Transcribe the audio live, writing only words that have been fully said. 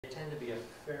tend to be a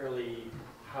fairly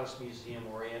house museum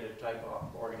oriented type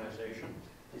of organization.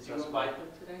 Did you invite them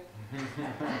today?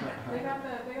 They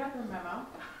got the memo.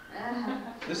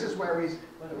 This is where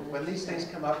when these things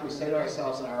come up, we say to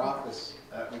ourselves in our office,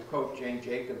 we quote Jane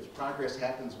Jacobs, progress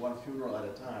happens one funeral at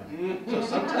a time. So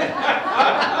sometimes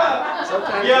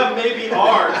yeah, maybe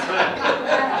ours.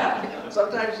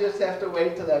 Sometimes you just have to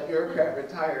wait till that bureaucrat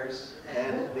retires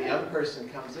and the young person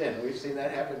comes in. We've seen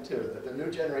that happen too, that the new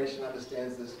generation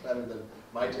understands this better than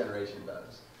my generation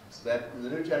does. So that the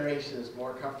new generation is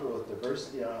more comfortable with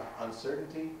diversity and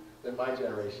uncertainty than my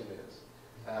generation is.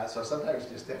 So sometimes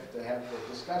you just have to have the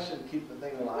discussion, keep the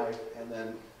thing alive, and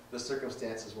then the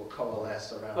circumstances will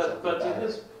coalesce around something But to better.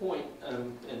 his point,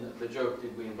 and the joke,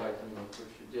 did we invite them? Of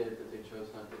course you did, but they chose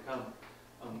not to come.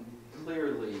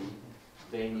 Clearly,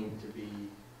 they need to be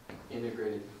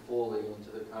integrated fully into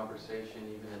the conversation,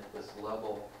 even at this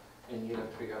level, and you have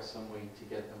to figure out some way to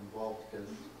get them involved because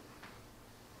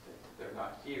they're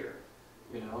not here,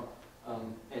 you know?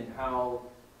 And how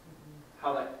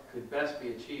that could best be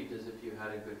achieved is if you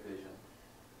had a good vision.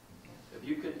 If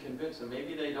you could convince them,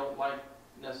 maybe they don't like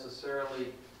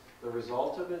necessarily the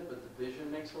result of it, but the vision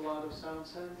makes a lot of sound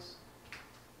sense.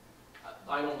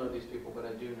 I don't know these people, but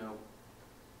I do know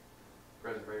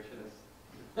preservationists.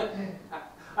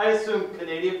 I assume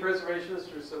Canadian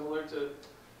preservationists are similar to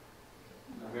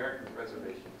American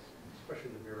preservationists.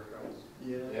 Especially the bureaucrats.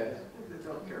 Yeah, they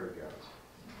don't care about it.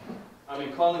 I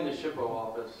mean, calling the SHPO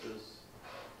office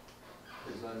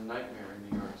is a nightmare in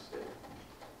New York State.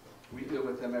 We deal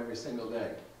with them every single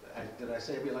day. Did I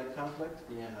say we like conflict?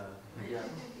 Yeah. Yeah.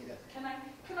 Can I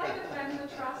defend the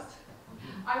trust?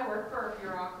 I work for a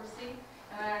bureaucracy,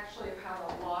 and I actually have had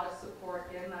a lot of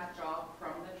support in that job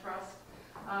from the trust.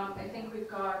 I think we've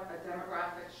got a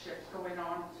demographic shift going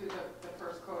on to the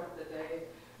first quote of the day,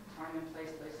 time and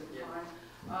place and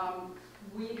time.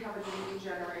 We have a new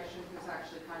generation who's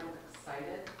actually kind of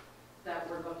excited that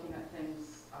we're looking at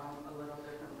things a little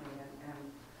differently, and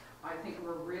I think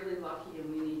we're really lucky, and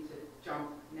we need to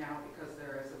jump now because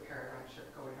there is a paradigm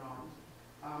shift going on.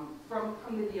 From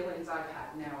the dealings I've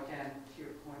had, now again, to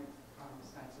your point,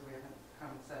 Spencer, we haven't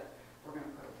come and said we're going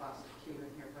to put a plastic cube in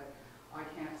here, but I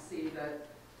can't see that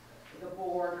the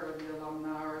board or the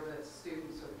alumni or the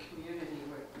students or the community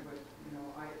would you know,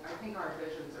 I think our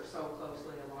visions are so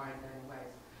closely aligned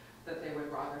anyways that they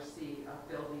would rather see a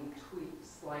building tweaked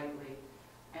slightly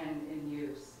and in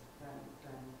use than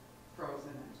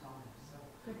frozen in time. So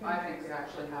I think we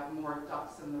actually have more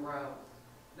ducks in the row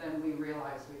than we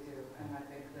realize we do, and I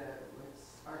think that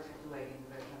it's articulating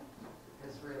vision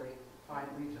is really fine.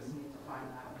 We just need to find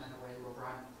that, and then away we'll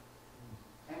run.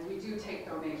 And we do take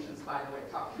donations, by the way,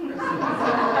 talking to Chris.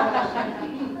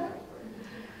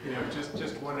 You know,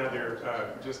 just one other,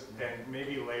 and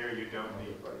maybe layer you don't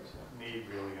need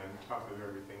really on top of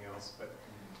everything else, but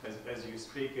as you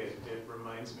speak, it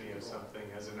reminds me of something.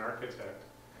 As an architect,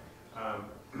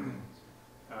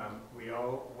 we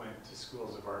all went to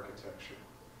schools of architecture.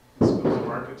 The schools of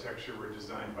architecture were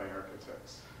designed by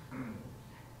architects.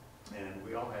 And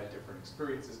we all had different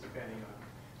experiences depending on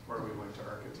where we went to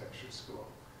architecture school.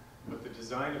 But the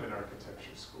design of an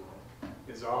architecture school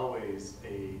is always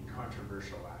a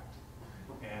controversial act.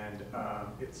 And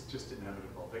it's just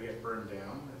inevitable. They get burned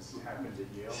down, as happened at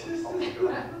Yale with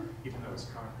Polygon, even though it's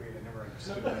concrete. I never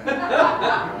understood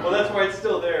that. Well, that's why it's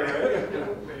still there,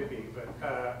 right? Maybe,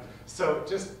 but so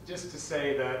just to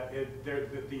say that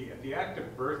the act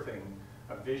of birthing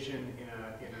a vision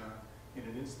in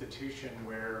an institution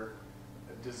where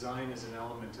design is an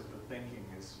element of the thinking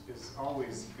is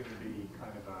always going to be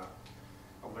kind of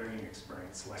a learning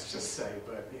experience, let's just say.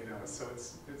 But you know, so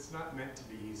it's not meant to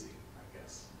be easy, I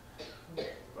guess.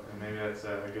 And maybe that's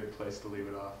a good place to leave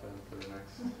it off then for the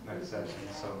next session.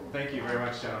 So thank you very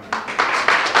much, gentlemen.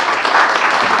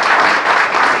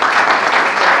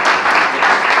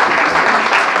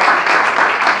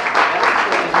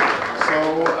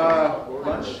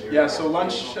 So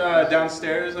lunch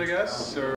downstairs, I guess. Or